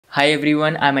Hi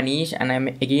everyone, I'm Anish and I'm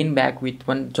again back with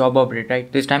one job update,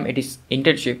 right? This time it is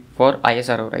internship for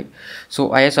ISRO, right? So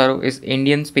ISRO is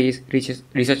Indian Space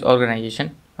Research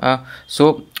Organization.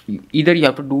 So either you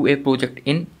have to do a project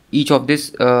in each of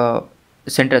these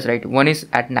centers, right? One is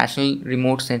at National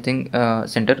Remote Sensing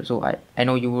Center. So I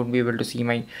know you won't be able to see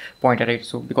my pointer, right?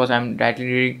 So because I'm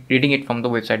directly reading it from the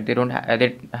website,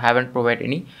 they haven't provided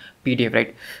any PDF,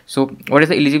 right? So what is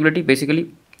the eligibility?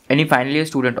 Basically, any final year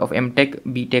student of MTech,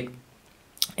 BTech,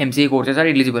 MCA courses are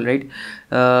eligible, right?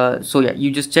 So yeah,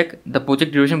 you just check the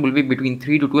project duration will be between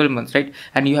 3 to 12 months, right?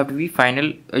 And you have to be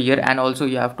final year, and also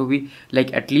you have to be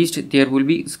like at least there will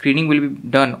be screening will be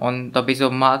done on the basis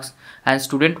of marks, and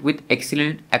student with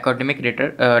excellent academic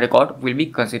record will be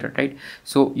considered, right?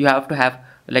 So you have to have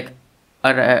like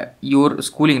your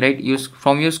schooling, right?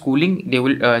 From your schooling they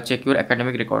will check your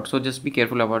academic record, so just be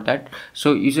careful about that.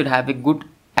 So you should have a good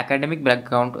academic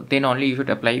background, then only you should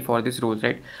apply for this roles,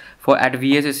 right? For at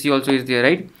VSSC also is there,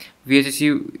 right?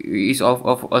 VSSC is of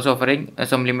also offering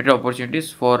some limited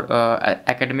opportunities for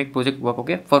academic project work,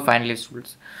 okay, for finalist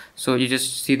students. So you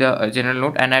just see the general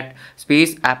note. And at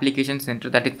Space Application Center,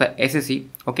 that is the SSC,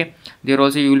 okay, there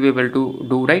also you will be able to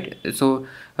do, right? So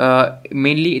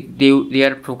mainly they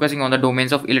are focusing on the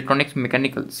domains of electronics,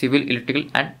 mechanical, civil, electrical,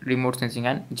 and remote sensing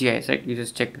and GIS, right? You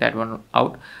just check that one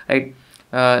out, right?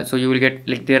 So you will get,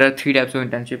 like, there are three types of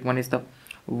internship. One is the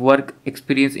work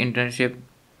experience internship,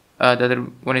 the other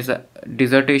one is the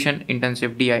dissertation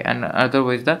internship, DI, and another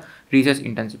one is the research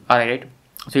internship, RI, right?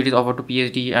 So it is offered to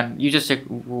PhD, and you just check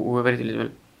whoever is eligible.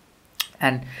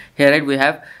 And here, right, we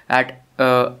have at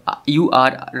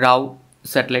UR Rao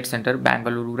Satellite Center,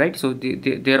 Bangalore, right? So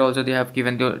there also they have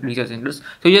given the research centers.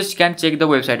 So you just can check the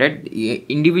website, right?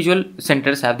 Individual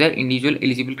centers have their individual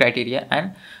eligible criteria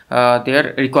and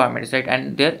their requirements, right,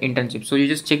 and their internship. So you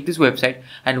just check this website,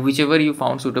 and whichever you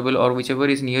found suitable or whichever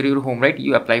is near your home, right,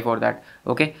 you apply for that.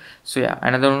 Okay. So yeah,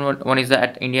 another one is that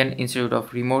at Indian Institute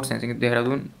of Remote Sensing,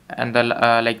 Dehradun, and the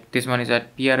like this one is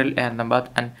at PRL Ahmedabad,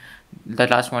 and the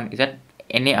last one is at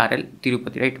NARL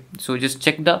Tirupati, right? So just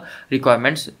check the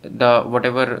requirements, the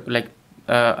whatever like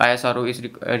ISRO is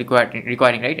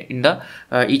requiring, right, in the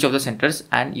each of the centers,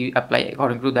 and you apply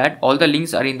according to that. All the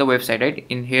links are in the website, right,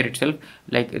 in here itself.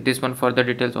 Like this one, further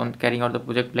details on carrying out the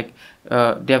project, like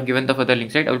they have given the further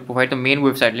links, right? I will provide the main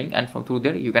website link, and from through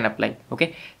there you can apply.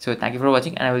 Okay, so thank you for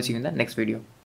watching, and I will see you in the next video.